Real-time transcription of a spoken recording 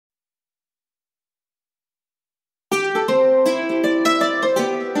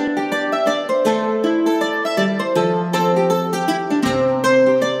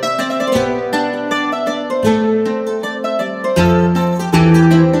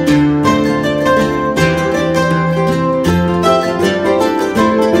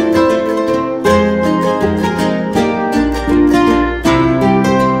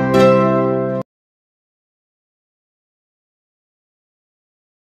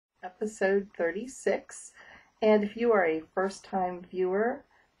episode 36. And if you are a first-time viewer,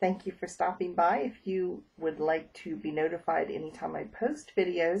 thank you for stopping by. If you would like to be notified anytime I post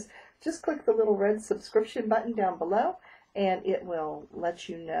videos, just click the little red subscription button down below and it will let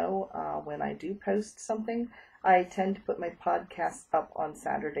you know when I do post something. I tend to put my podcasts up on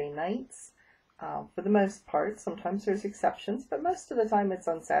Saturday nights for the most part. Sometimes there's exceptions, but most of the time it's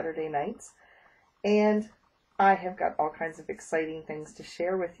on Saturday nights. And I have got all kinds of exciting things to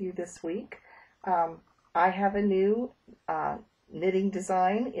share with you this week. I have a new knitting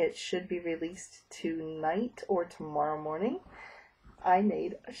design. It should be released tonight or tomorrow morning. I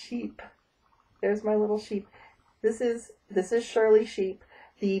made a sheep. There's my little sheep. This is Shirley sheep.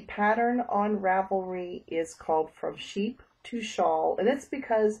 The pattern on Ravelry is called From Sheep to Shawl, and it's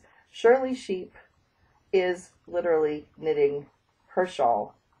because Shirley sheep is literally knitting her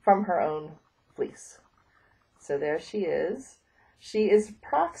shawl from her own fleece. So there she is. She is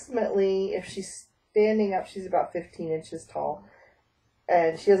approximately, if she's standing up, she's about 15 inches tall.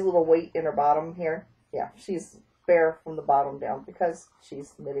 And she has a little weight in her bottom here. Yeah, she's bare from the bottom down because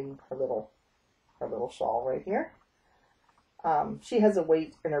she's knitting her little shawl right here. She has a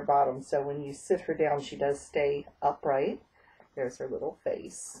weight in her bottom, so when you sit her down, she does stay upright. There's her little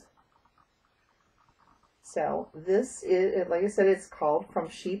face. So this is, like I said, it's called From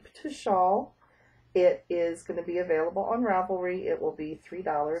Sheep to Shawl. It is going to be available on Ravelry. It will be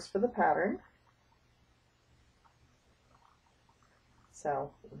 $3 for the pattern.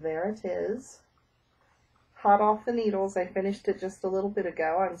 So there it is. Hot off the needles. I finished it just a little bit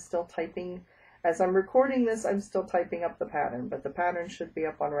ago. I'm still typing. As I'm recording this, I'm still typing up the pattern, but the pattern should be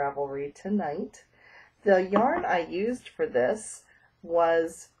up on Ravelry tonight. The yarn I used for this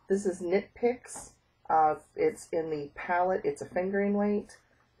is Knit Picks. It's in the palette. It's a fingering weight.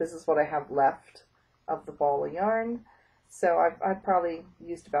 This is what I have left of the ball of yarn. So I've probably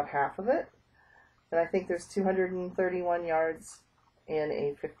used about half of it. And I think there's 231 yards in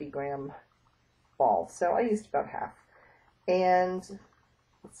a 50-gram ball. So I used about half. And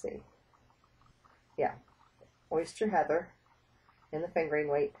let's see. Yeah, Oyster Heather in the fingering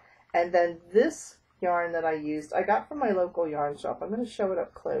weight. And then this yarn that I used, I got from my local yarn shop. I'm going to show it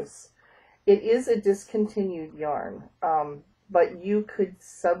up close. It is a discontinued yarn, but you could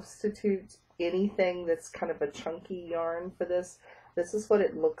substitute anything that's kind of a chunky yarn for this. This is what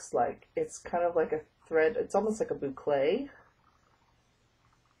it looks like. It's kind of like a thread. It's almost like a boucle.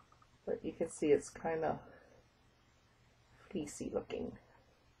 But you can see it's kind of fleecy looking.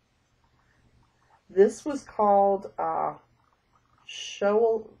 This was called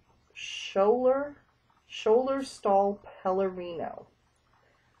Shoulder Stall Pellerino.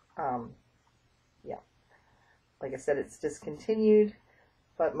 Yeah, like I said, it's discontinued,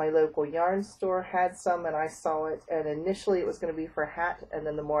 but my local yarn store had some and I saw it, and initially it was going to be for a hat, and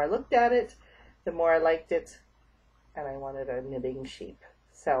then the more I looked at it, the more I liked it, and I wanted a knitting sheep.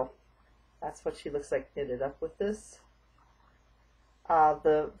 So that's what she looks like knitted up with this.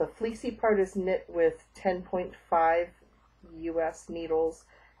 The fleecy part is knit with 10.5 US needles,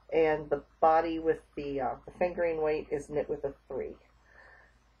 and the body with the fingering weight is knit with a 3.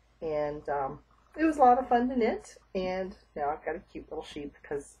 And it was a lot of fun to knit, and now I've got a cute little sheep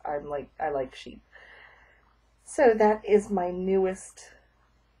because I like sheep. So that is my newest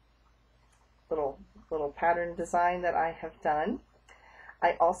little pattern design that I have done.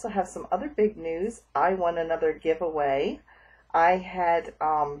 I also have some other big news. I won another giveaway. I had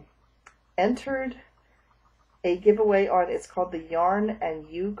entered a giveaway on, it's called the Yarn and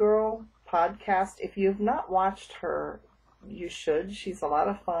You Girl podcast. If you have not watched her, you should. She's a lot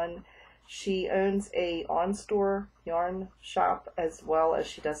of fun. She owns a on-store yarn shop as well as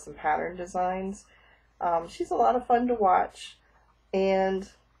she does some pattern designs. She's a lot of fun to watch, and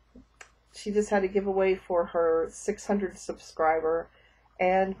she just had a giveaway for her 600 subscriber,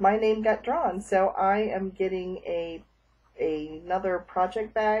 and my name got drawn. So I am getting another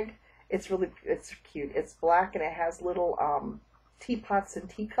project bag. It's cute. It's black and it has little teapots and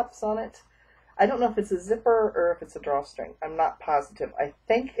teacups on it. I don't know if it's a zipper or if it's a drawstring. I'm not positive. I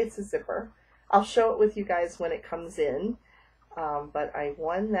think it's a zipper. I'll show it with you guys when it comes in. But I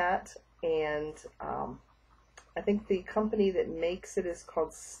won that, and I think the company that makes it is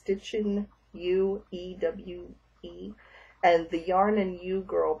called Stitchin' You, E-W-E. And the Yarn and You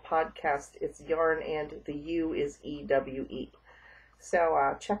Girl podcast, it's Yarn and the U is E-W-E.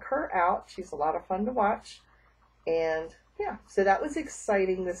 So check her out. She's a lot of fun to watch. And yeah, so that was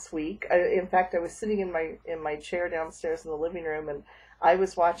exciting this week. In fact, I was sitting in my chair downstairs in the living room, and I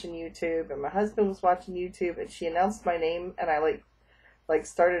was watching YouTube, and my husband was watching YouTube, and she announced my name, and I like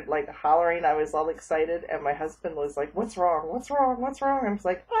started like hollering. I was all excited, and my husband was like, "What's wrong? What's wrong? What's wrong?" I was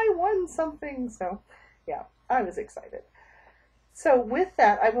like, "I won something." So yeah, I was excited. So with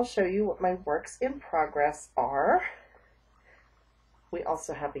that, I will show you what my works in progress are. We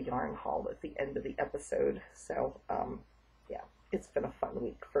also have a yarn haul at the end of the episode. So yeah, it's been a fun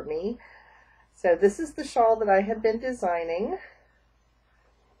week for me. So this is the shawl that I have been designing.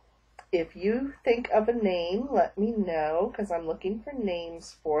 If you think of a name, let me know, because I'm looking for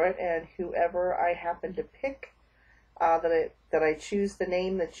names for it, and whoever I happen to pick, that I choose the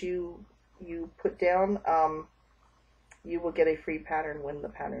name that you put down, you will get a free pattern when the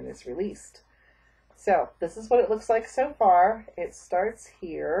pattern is released. So this is what it looks like so far. It starts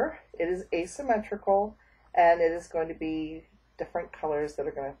here. It is asymmetrical, and it is going to be different colors that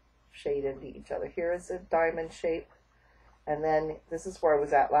are going to shade into each other. Here is a diamond shape. And then this is where I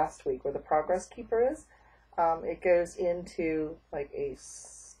was at last week, where the progress keeper is. It goes into like a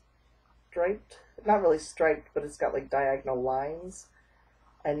striped, not really striped, but it's got like diagonal lines.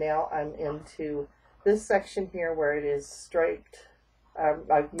 And now I'm into this section here where it is striped.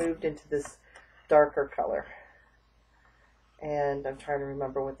 I've moved into this darker color. And I'm trying to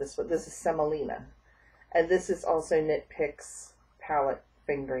remember what this was. This is semolina. And this is also Knit Picks palette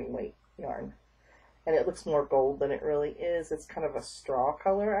fingering weight yarn. And it looks more gold than it really is. It's kind of a straw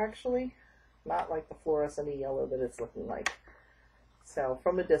color, actually. Not like the fluorescent yellow that it's looking like. So,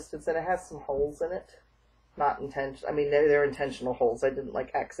 from a distance, and it has some holes in it. Not intentional. I mean, they're intentional holes. I didn't,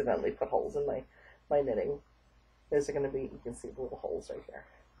 like, accidentally put holes in my knitting. Those are going to be, you can see the little holes right here.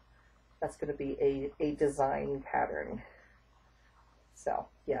 That's going to be a design pattern. So,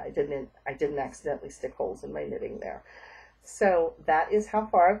 yeah, I didn't accidentally stick holes in my knitting there. So that is how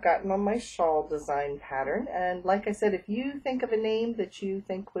far I've gotten on my shawl design pattern. And like I said, if you think of a name that you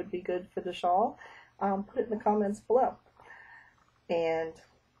think would be good for the shawl, put it in the comments below. And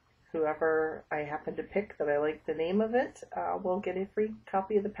whoever I happen to pick that I like the name of it will get a free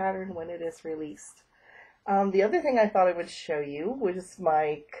copy of the pattern when it is released. The other thing I thought I would show you was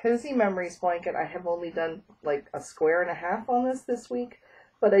my Cozy Memories blanket. I have only done like a square and a half on this week,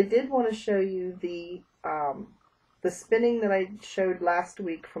 but I did want to show you the spinning that I showed last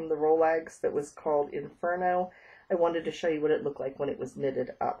week from the Rolex that was called Inferno. I wanted to show you what it looked like when it was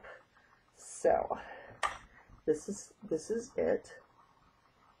knitted up. So this is it.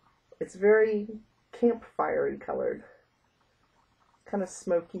 It's very campfire-y colored, kind of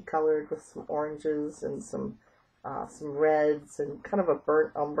smoky colored with some oranges and some reds and kind of a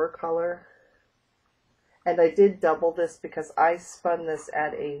burnt umber color. And I did double this because I spun this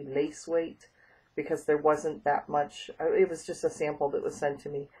at a lace weight, because there wasn't that much. It was just a sample that was sent to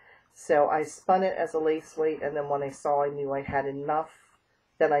me. So I spun it as a lace weight, and then when I saw I knew I had enough,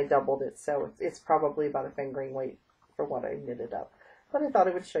 then I doubled it. So it's probably about a fingering weight for what I knitted up. But I thought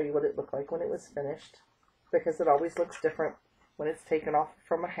I would show you what it looked like when it was finished, because it always looks different when it's taken off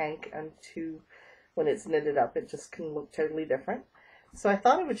from a hank and to when it's knitted up. It just can look totally different. So I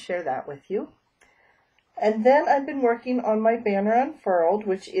thought I would share that with you. And then I've been working on my Banner Unfurled,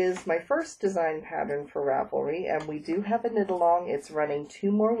 which is my first design pattern for Ravelry, and we do have a knit along. It's running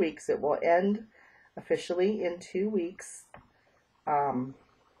 2 more weeks. It will end officially in 2 weeks.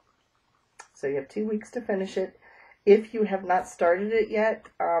 So you have 2 weeks to finish it. If you have not started it yet,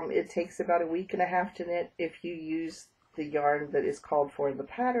 it takes about a week and a half to knit if you use the yarn that is called for in the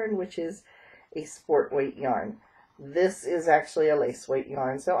pattern, which is a sport weight yarn. This is actually a lace weight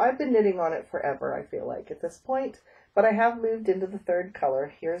yarn, so I've been knitting on it forever, I feel like, at this point. But I have moved into the 3rd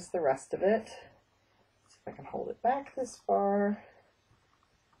color. Here's the rest of it. See if I can hold it back this far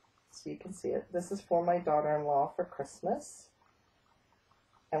so you can see it. This is for my daughter-in-law for Christmas.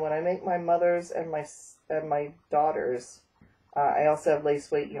 And when I make my mother's and my daughter's, I also have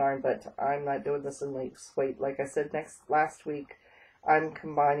lace weight yarn, but I'm not doing this in lace weight. Like I said last week, I'm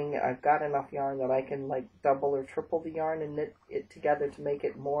combining it. I've got enough yarn that I can like double or triple the yarn and knit it together to make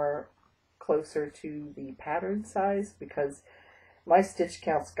it more closer to the pattern size, because my stitch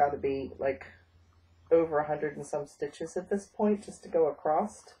count's got to be like over 100 and some stitches at this point just to go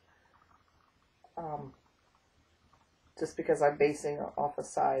across. Just because I'm basing off a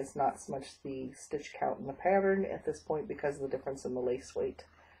size, not so much the stitch count in the pattern at this point, because of the difference in the lace weight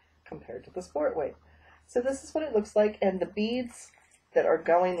compared to the sport weight. So this is what it looks like, and the beads that are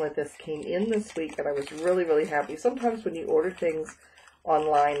going with this came in this week, and I was really, really happy. Sometimes when you order things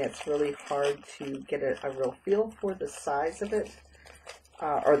online, it's really hard to get a real feel for the size of it,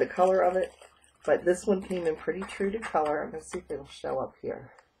 or the color of it, but this one came in pretty true to color. I'm going to see if it'll show up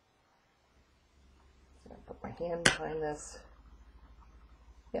here. Put my hand behind this.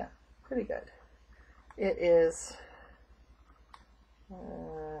 Yeah, pretty good. It is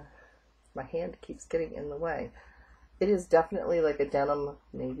My hand keeps getting in the way. It is definitely like a denim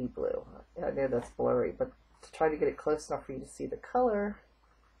navy blue. I know that's blurry, but to try to get it close enough for you to see the color,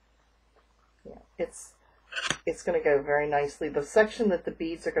 yeah, it's going to go very nicely. The section that the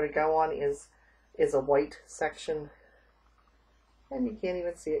beads are going to go on is a white section, and you can't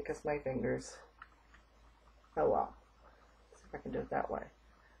even see it because my fingers. Oh well. Let's see if I can do it that way.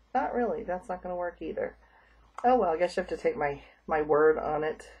 Not really. That's not going to work either. Oh well, I guess you have to take my word on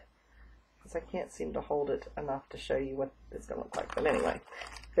it, because I can't seem to hold it enough to show you what it's going to look like. But anyway,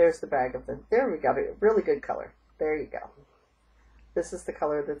 there's the bag of them. There we got a really good color. There you go. This is the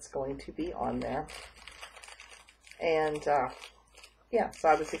color that's going to be on there. And yeah, so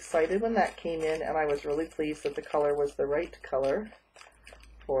I was excited when that came in, and I was really pleased that the color was the right color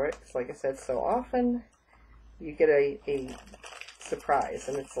for it. Because like I said, so often you get a surprise,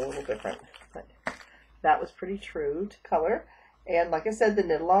 and it's a little different. But that was pretty true to color. And like I said, the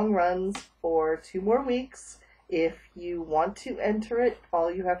knit along runs for 2 more weeks. If you want to enter it,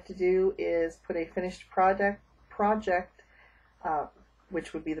 all you have to do is put a finished project,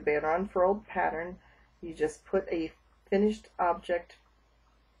 which would be the banner unfurled pattern. You just put a finished object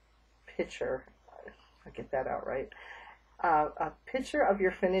picture. I'll get that out right. A picture of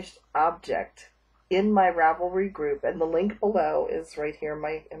your finished object in my Ravelry group, and the link below is right here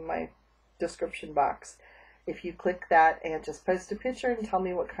in my description box. If you click that and just post a picture and tell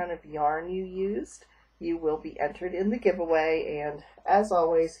me what kind of yarn you used, you will be entered in the giveaway. And as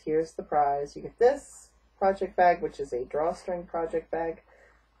always, here's the prize. You get this project bag, which is a drawstring project bag.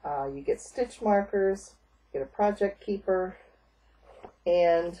 You get stitch markers, you get a project keeper,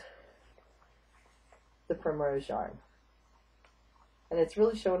 and the primrose yarn. And it's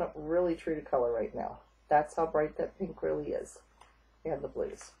really showing up really true to color right now. That's how bright that pink really is. And the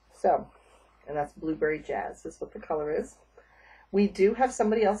blues. So, and that's Blueberry Jazz is what the color is. We do have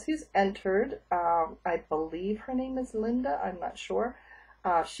somebody else who's entered. I believe her name is Linda. I'm not sure.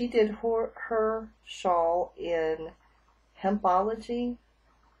 She did her shawl in Hempology,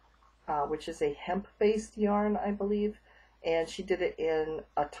 which is a hemp-based yarn, I believe. And she did it in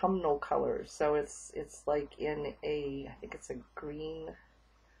autumnal colors. So it's like in a, I think it's a green,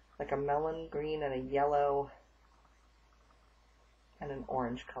 like a melon green and a yellow and an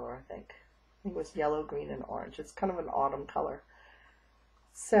orange color, I think. I think it was yellow, green, and orange. It's kind of an autumn color.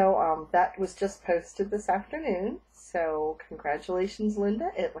 So that was just posted this afternoon. So congratulations,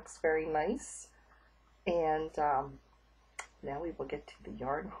 Linda. It looks very nice. And now we will get to the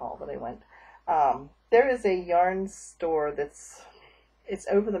yarn haul that I went. There is a yarn store it's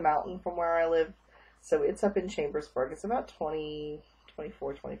over the mountain from where I live. So it's up in Chambersburg. It's about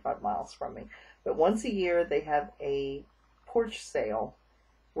 24, 25 miles from me. But once a year they have a porch sale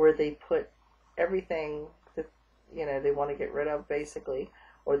where they put everything that they want to get rid of, basically,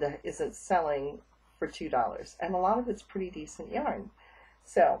 or that isn't selling, for $2. And a lot of it's pretty decent yarn.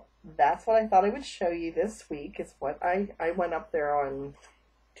 So that's what I thought I would show you this week. Is what I went up there on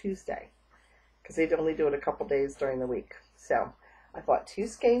Tuesday, because they'd only do it a couple days during the week. So I bought 2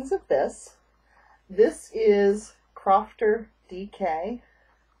 skeins of this. This is Crofter DK.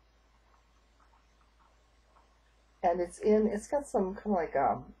 And it's got some kind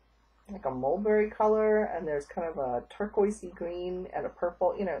of like a mulberry color, and there's kind of a turquoisey green and a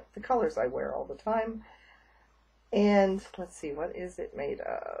purple, the colors I wear all the time. And let's see, what is it made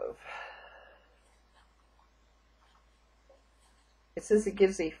of? It says it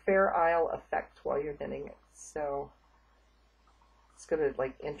gives a Fair Isle effect while you're knitting it. So it's going to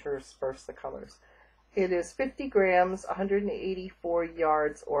like intersperse the colors. It is 50 grams, 184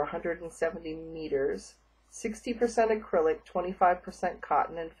 yards, or 170 meters. 60% acrylic, 25%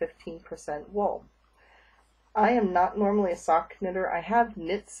 cotton, and 15% wool. I am not normally a sock knitter. I have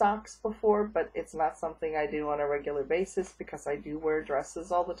knit socks before, but it's not something I do on a regular basis because I do wear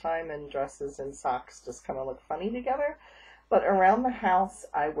dresses all the time, and dresses and socks just kind of look funny together. But around the house,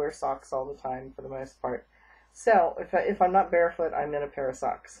 I wear socks all the time for the most part. So if I'm not barefoot, I'm in a pair of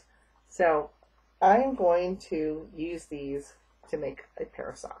socks. So I'm going to use these to make a pair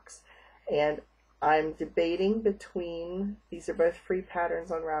of socks. And I'm debating between, these are both free patterns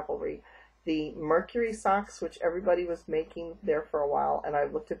on Ravelry, the Mercury socks, which everybody was making there for a while, and I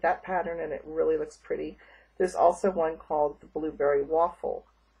looked at that pattern and it really looks pretty. There's also one called the Blueberry Waffle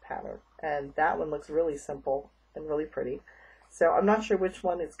pattern, and that one looks really simple and really pretty. So I'm not sure which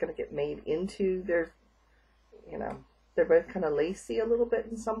one it's going to get made into. They're both kind of lacy a little bit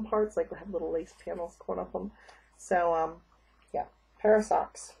in some parts, like they have little lace panels going up them. So yeah, pair of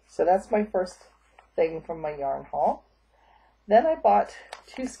socks. So that's my first thing from my yarn haul. Then I bought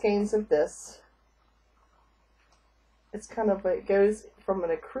 2 skeins of this. It's kind of, it goes from an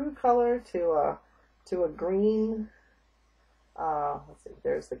ecru color to a green, let's see,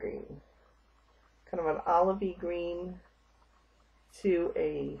 there's the green, kind of an olivey green to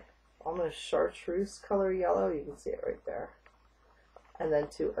a almost chartreuse color yellow, you can see it right there, and then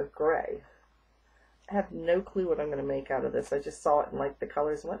to a gray. I have no clue what I'm going to make out of this. I just saw it and liked the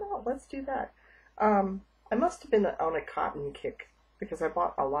colors and went, oh, let's do that. I must have been on a cotton kick because I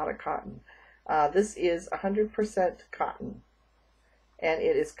bought a lot of cotton. This is 100% cotton, and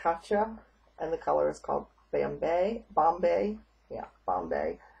it is Katya, and the color is called Bombay, yeah,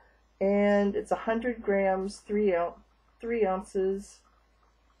 Bombay, and it's 100 grams, 3 ounces,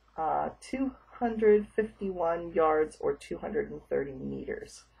 251 yards or 230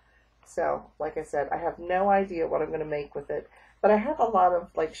 meters. So, like I said, I have no idea what I'm going to make with it, but I have a lot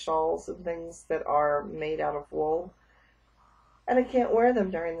of like shawls and things that are made out of wool, and I can't wear them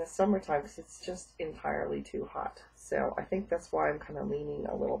during the summertime because it's just entirely too hot. So I think that's why I'm kind of leaning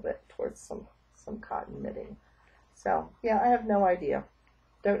a little bit towards some cotton knitting. So yeah, I have no idea.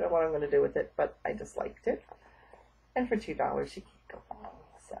 Don't know what I'm going to do with it, but I just liked it. And for $2, you can't go wrong.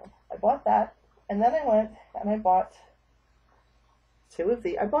 So I bought that, and then I went and I bought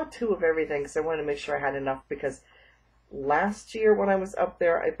I bought two of everything because I wanted to make sure I had enough, because last year when I was up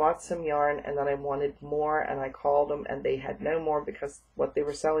there, I bought some yarn and then I wanted more, and I called them and they had no more because what they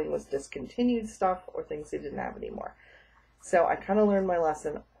were selling was discontinued stuff or things they didn't have anymore. So I kind of learned my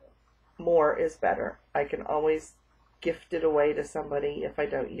lesson. More is better. I can always gift it away to somebody if I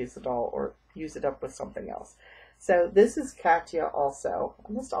don't use it all or use it up with something else. So this is Katya also.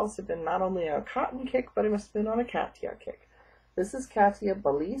 I must have also been not only on a cotton kick, but I must have been on a Katya kick. This is Katya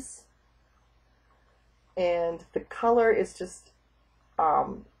Belize, and the color is just,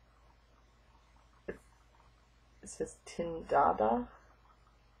 it says Tindada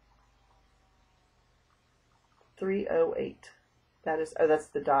 308. That is, oh, that's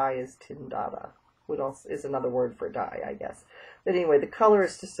the dye is Tindada. What else is another word for dye, I guess. But anyway, the color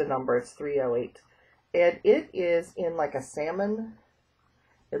is just a number. It's 308. And it is in like a salmon.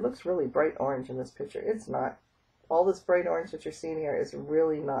 It looks really bright orange in this picture. It's not. All this bright orange that you're seeing here is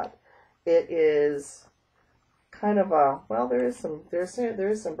really not. It is kind of a, well, there is some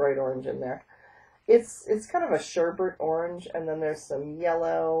bright orange in there. It's kind of a sherbet orange, and then there's some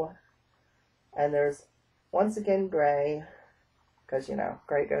yellow, and there's once again gray, because you know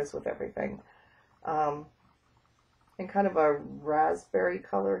gray goes with everything, and kind of a raspberry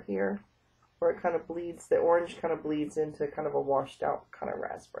color here, where it kind of bleeds, the orange kind of bleeds into kind of a washed out kind of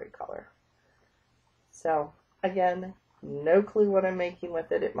raspberry color. So again, no clue what I'm making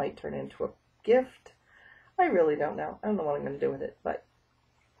with it. It might turn into a gift. I really don't know. I don't know what I'm going to do with it, but,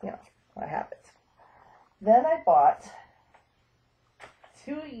 you know, I have it. Then I bought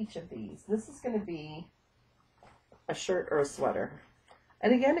two of each of these. This is going to be a shirt or a sweater.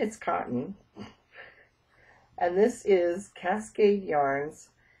 And again, it's cotton. And this is Cascade Yarns,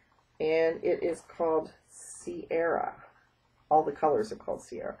 and it is called Sierra. All the colors are called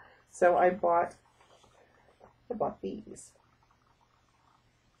Sierra. So I bought these.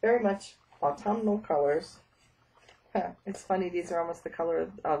 Very much autumnal colors. It's funny, these are almost the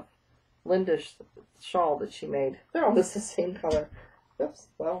color of Linda's shawl that she made. They're almost the same color. Oops,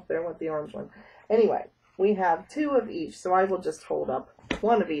 well, there went the orange one. Anyway, we have two of each, so I will just hold up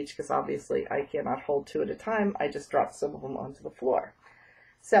one of each, because obviously I cannot hold two at a time. I just dropped some of them onto the floor.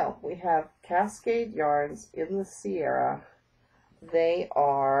 So, we have Cascade Yarns in the Sierra. They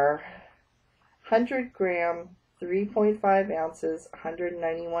are 100 gram, 3.5 ounces,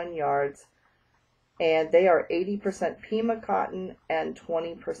 191 yards, and they are 80% Pima cotton and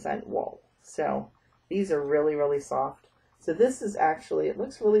 20% wool. So these are really, really soft. So this is actually, it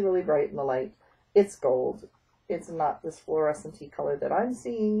looks really, really bright in the light. It's gold. It's not this fluorescent-y color that I'm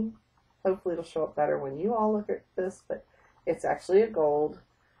seeing. Hopefully it'll show up better when you all look at this, but it's actually a gold.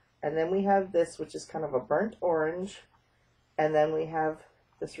 And then we have this, which is kind of a burnt orange. And then we have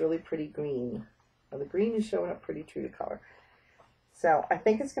this really pretty green. Now the green is showing up pretty true to color. So I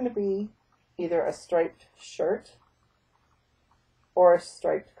think it's going to be either a striped shirt or a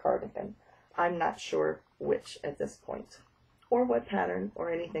striped cardigan. I'm not sure which at this point, or what pattern,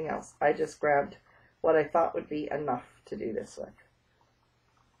 or anything else. I just grabbed what I thought would be enough to do this with.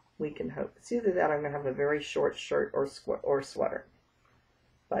 We can hope. It's either that or I'm going to have a very short shirt or sweater.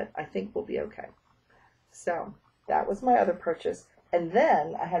 But I think we'll be okay. So that was my other purchase. And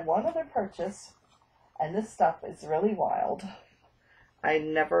then I had one other purchase, and this stuff is really wild. I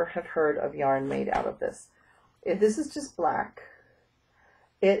never have heard of yarn made out of this. This is just black.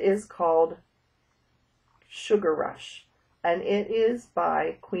 It is called Sugar Rush, and it is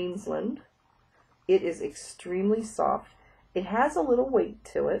by Queensland, It is extremely soft. It has a little weight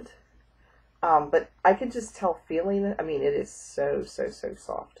to it, but I can just tell feeling it. I mean, it is so, so, so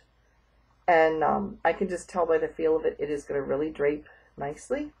soft. And I can just tell by the feel of it, it is going to really drape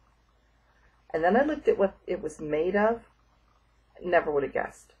nicely. And then I looked at what it was made of. Never would have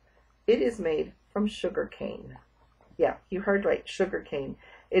guessed. It is made from sugar cane. Yeah, you heard right, sugar cane.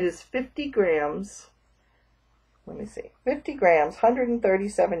 It is 50 grams. Let me see. 50 grams,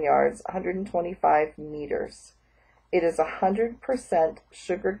 137 yards, 125 meters. It is 100%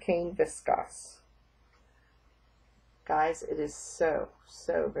 sugar cane viscose. Guys, it is so,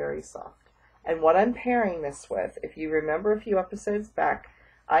 so very soft. And what I'm pairing this with, if you remember a few episodes back,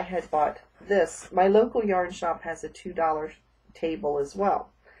 I had bought this. My local yarn shop has a $2 table as well.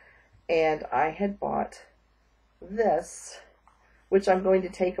 And I had bought this, which I'm going to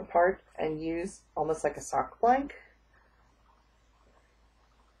take apart and use almost like a sock blank.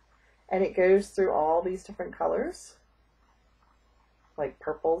 And it goes through all these different colors, like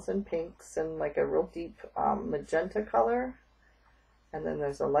purples and pinks and like a real deep magenta color. And then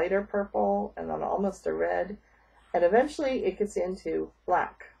there's a lighter purple and then almost a red. And eventually it gets into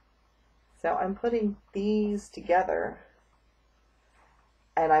black. So I'm putting these together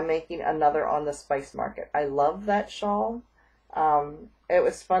and I'm making another on the Spice Market. I love that shawl. It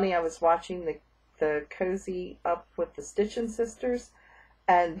was funny, I was watching the Cozy Up with the Stitchin' Sisters,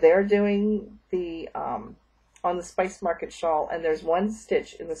 and they're doing the on the Spice Market shawl, and there's one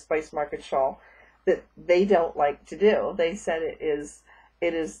stitch in the Spice Market shawl that they don't like to do. They said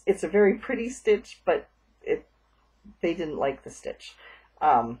it's a very pretty stitch, but they didn't like the stitch.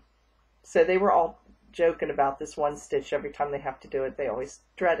 So they were all joking about this one stitch. Every time they have to do it, they always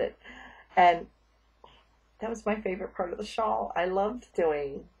dread it. And that was my favorite part of the shawl. I loved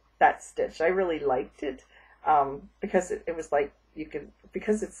doing that stitch. I really liked it because it was like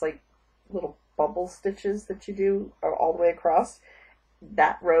because it's like little bubble stitches that you do all the way across.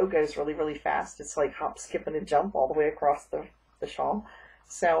 That row goes really, really fast. It's like hop, skip, and a jump all the way across the shawl.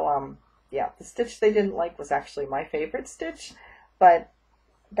 So yeah, the stitch they didn't like was actually my favorite stitch, but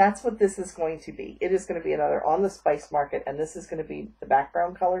that's what this is going to be. It is going to be another on the Spice Market, and this is going to be the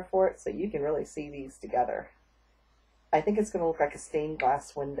background color for it, so you can really see these together. I think it's going to look like a stained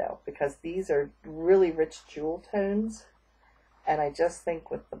glass window because these are really rich jewel tones, and I just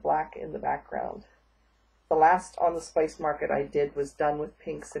think with the black in the background. The last on the Spice Market I did was done with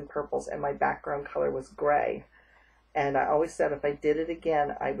pinks and purples, and my background color was gray. And I always said if I did it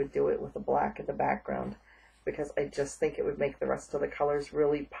again, I would do it with the black in the background, because I just think it would make the rest of the colors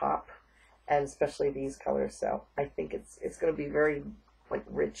really pop, and especially these colors. So I think it's going to be very like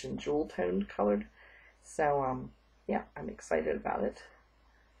rich and jewel toned colored. So yeah, I'm excited about it.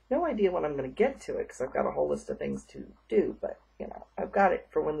 No idea when I'm going to get to it because I've got a whole list of things to do, but you know, I've got it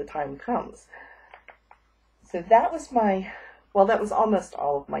for when the time comes. So that was that was almost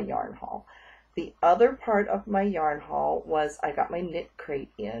all of my yarn haul. The other part of my yarn haul was I got my knit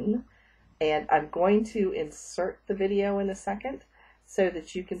crate in. And I'm going to insert the video in a second so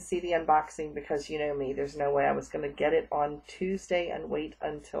that you can see the unboxing, because you know me, there's no way I was going to get it on Tuesday and wait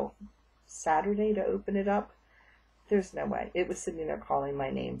until Saturday to open it up. There's no way. It was sitting there calling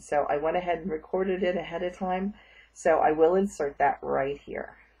my name. So I went ahead and recorded it ahead of time. So I will insert that right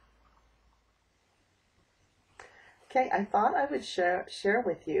here. Okay, I thought I would share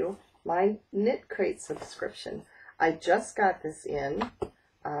with you my Knit Crate subscription. I just got this in.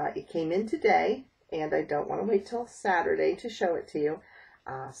 It came in today, and I don't want to wait till Saturday to show it to you.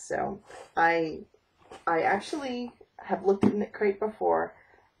 So I actually have looked at Knit Crate before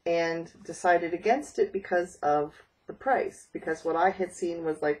and decided against it because of the price, because what I had seen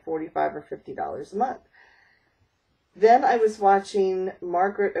was like $45 or $50 a month. Then I was watching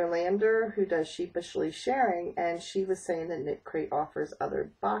Margaret Olander, who does Sheepishly Sharing, and she was saying that Knit Crate offers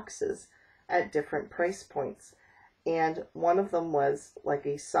other boxes at different price points. And one of them was like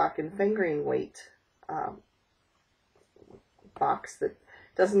a sock and fingering weight box that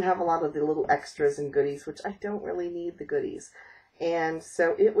doesn't have a lot of the little extras and goodies, which I don't really need the goodies. And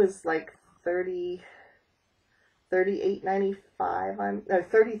so it was like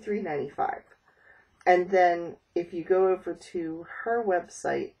 $33.95. And then if you go over to her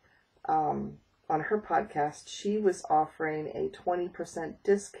website, on her podcast, she was offering a 20%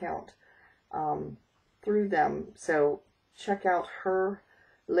 discount through them. So check out her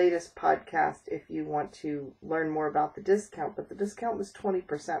latest podcast if you want to learn more about the discount. But the discount was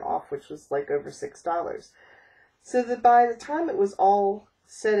 20% off, which was like over $6. So that by the time it was all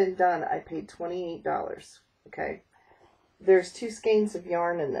said and done, I paid $28. Okay. There's 2 skeins of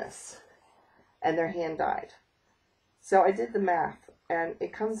yarn in this, and they're hand dyed. So I did the math, and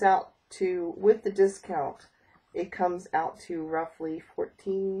it comes out to, with the discount, it comes out to roughly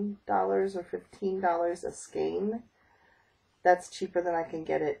 $14 or $15 a skein. That's cheaper than I can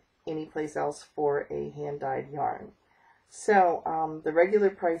get it anyplace else for a hand-dyed yarn. So the regular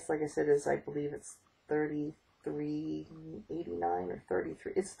price, like I said, is, I believe it's $33.89 or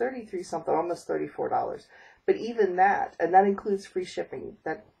 33. It's 33 something, almost $34. But even that, and that includes free shipping.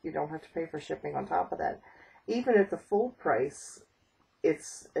 That you don't have to pay for shipping on top of that. Even at the full price,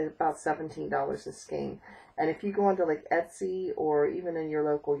 it's about $17 a skein. And if you go onto like Etsy or even in your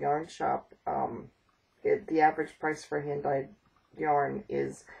local yarn shop, the average price for hand-dyed yarn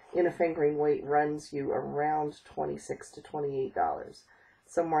is, in a fingering weight, runs you around $26 to $28.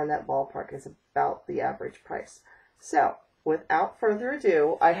 Somewhere in that ballpark is about the average price. So without further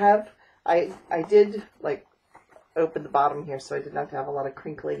ado, I did like open the bottom here, so I did not have a lot of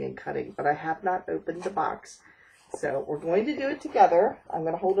crinkling and cutting, but I have not opened the box. So we're going to do it together. I'm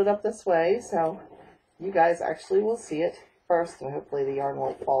going to hold it up this way so you guys actually will see it first, and hopefully the yarn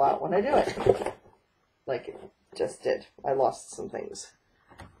won't fall out when I do it. Like it just did. I lost some things.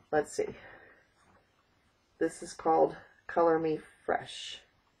 Let's see. This is called Color Me Fresh.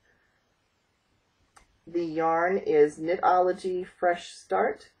 The yarn is Knitology Fresh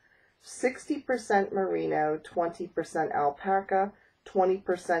Start. 60% merino, 20% alpaca,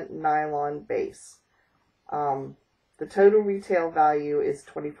 20% nylon base. The total retail value is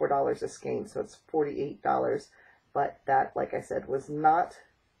 $24 a skein, so it's $48. But that, like I said, was not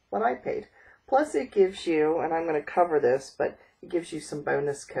what I paid. Plus it gives you, and I'm going to cover this, but it gives you some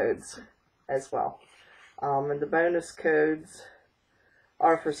bonus codes as well. And the bonus codes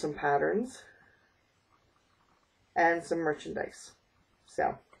are for some patterns and some merchandise.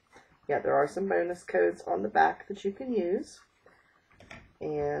 So, yeah, there are some bonus codes on the back that you can use.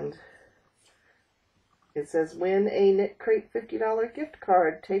 And it says, win a Knit Crate $50 gift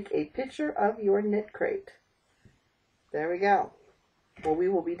card. Take a picture of your Knit Crate. There we go. Well, we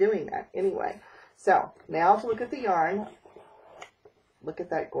will be doing that anyway. So, now to look at the yarn. Look at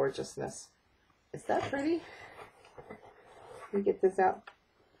that gorgeousness. Is that pretty? Let me get this out.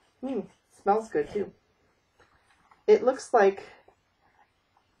 Smells good too. It looks like,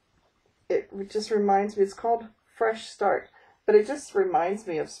 it just reminds me, it's called Fresh Start, but it just reminds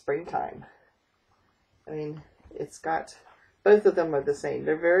me of springtime. I mean, it's got, both of them are the same.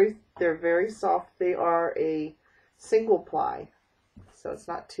 They're very soft. They are a single ply. So it's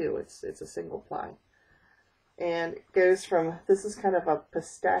not two, it's a single ply. And it goes from, this is kind of a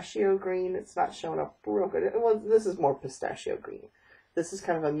pistachio green. It's not showing up real good. Well, this is more pistachio green. This is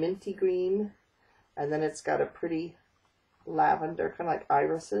kind of a minty green. And then it's got a pretty lavender, kind of like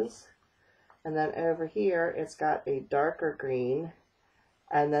irises. And then over here, it's got a darker green.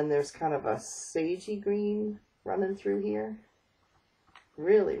 And then there's kind of a sagey green running through here.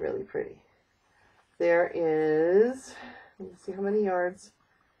 Really, really pretty. There is, let me see how many yards.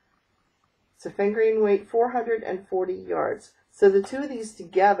 It's a fingering weight, 440 yards. So the two of these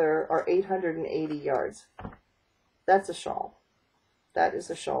together are 880 yards. That's a shawl. That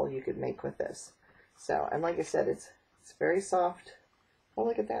is a shawl you could make with this. So, and like I said, it's very soft. Oh,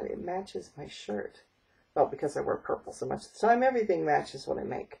 look at that. It matches my shirt. Well, because I wear purple so much of the time, everything matches what I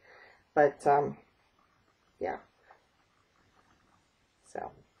make. But, yeah.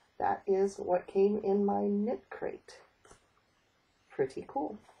 So, that is what came in my Knit Crate. Pretty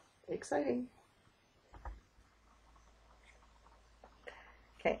cool. Exciting.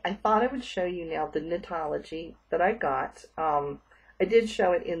 Okay, I thought I would show you now the Knitology that I got. I did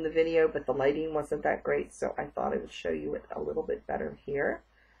show it in the video, but the lighting wasn't that great, so I thought I would show you it a little bit better here.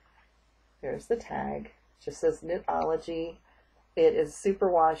 There's the tag. It just says Knitology. It is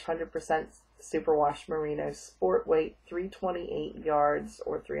superwash, 100% superwash merino, sport weight, 328 yards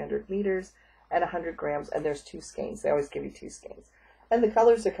or 300 meters, and 100 grams, and there's 2 skeins. They always give you 2 skeins. And the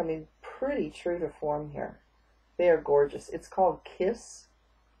colors are coming pretty true to form here. They are gorgeous. It's called Kiss.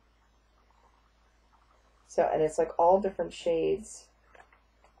 So, and it's like all different shades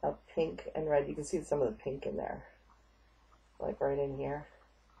of pink and red. You can see some of the pink in there, like right in here.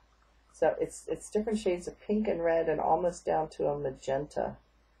 So it's different shades of pink and red, and almost down to a magenta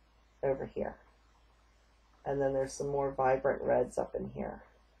over here. And then there's some more vibrant reds up in here.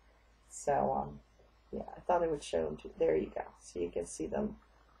 So, yeah, I thought I would show them to you. There you go. So you can see them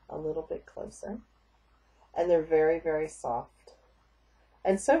a little bit closer. And they're very, very soft.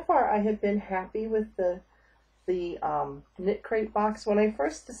 And so far I have been happy with the Knit Crate box. When I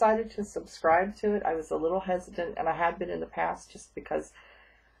first decided to subscribe to it, I was a little hesitant, and I had been in the past, just because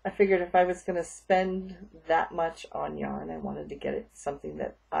I figured if I was going to spend that much on yarn, I wanted to get it something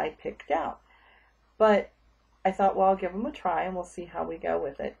that I picked out. But I thought, well, I'll give them a try and we'll see how we go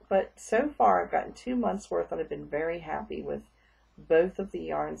with it. But so far, I've gotten 2 months worth, and I've been very happy with both of the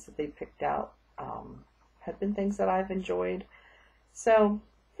yarns that they picked out. Have been things that I've enjoyed. So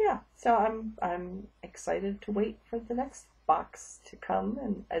yeah, so I'm excited to wait for the next box to come.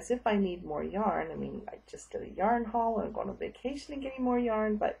 And as if I need more yarn. I mean, I just did a yarn haul and I'm going on vacation and getting more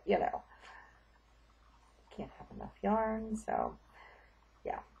yarn, but you know, can't have enough yarn. So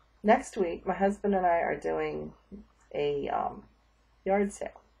yeah, next week my husband and I are doing a yard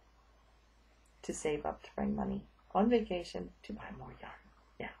sale to save up to bring money on vacation to buy more yarn.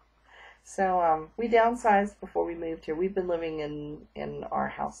 Yeah. So we downsized before we moved here. We've been living in our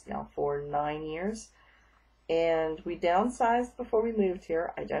house now for 9 years. And we downsized before we moved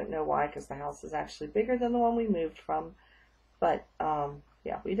here. I don't know why, because the house is actually bigger than the one we moved from. But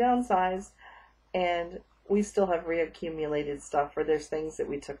yeah, we downsized, and we still have reaccumulated stuff, or there's things that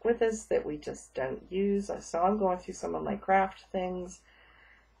we took with us that we just don't use. So I'm going through some of my craft things.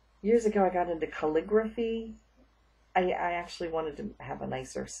 Years ago, I got into calligraphy. I actually wanted to have a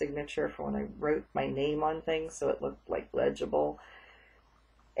nicer signature for when I wrote my name on things, so it looked like legible.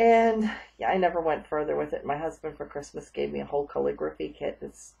 And yeah, I never went further with it. My husband for Christmas gave me a whole calligraphy kit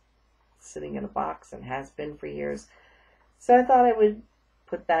that's sitting in a box and has been for years. So I thought I would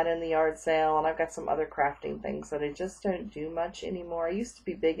put that in the yard sale, and I've got some other crafting things that I just don't do much anymore. I used to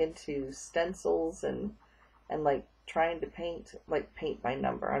be big into stencils and like trying to paint by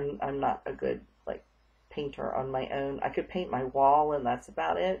number. I'm not a good like painter on my own. I could paint my wall and that's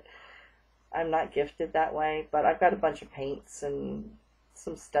about it. I'm not gifted that way, but I've got a bunch of paints and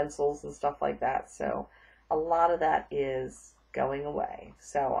some stencils and stuff like that. So a lot of that is going away.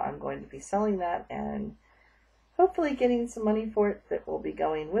 So I'm going to be selling that and hopefully getting some money for it that will be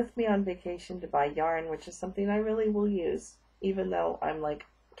going with me on vacation to buy yarn, which is something I really will use, even though I'm like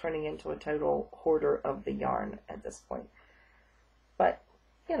turning into a total hoarder of the yarn at this point. But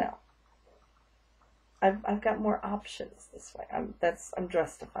you know, I've got more options this way. I'm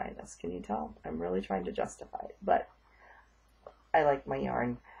justifying this. Can you tell? I'm really trying to justify it, but I like my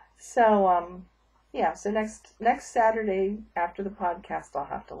yarn. So yeah, so next Saturday after the podcast,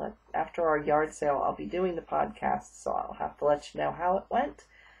 after our yard sale, I'll be doing the podcast, so I'll have to let you know how it went.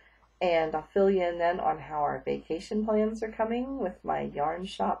 And I'll fill you in then on how our vacation plans are coming with my yarn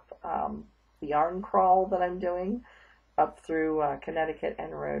shop, the yarn crawl that I'm doing up through Connecticut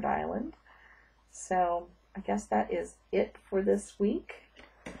and Rhode Island. So I guess that is it for this week.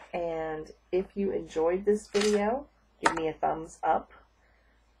 And if you enjoyed this video, give me a thumbs up.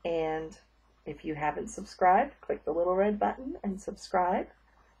 And if you haven't subscribed, click the little red button and subscribe.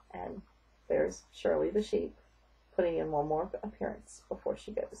 And there's Shirley the sheep putting in one more appearance before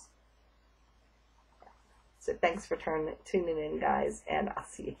she goes. So thanks for tuning in, guys, and I'll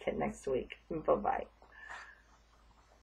see you again next week. Bye-bye.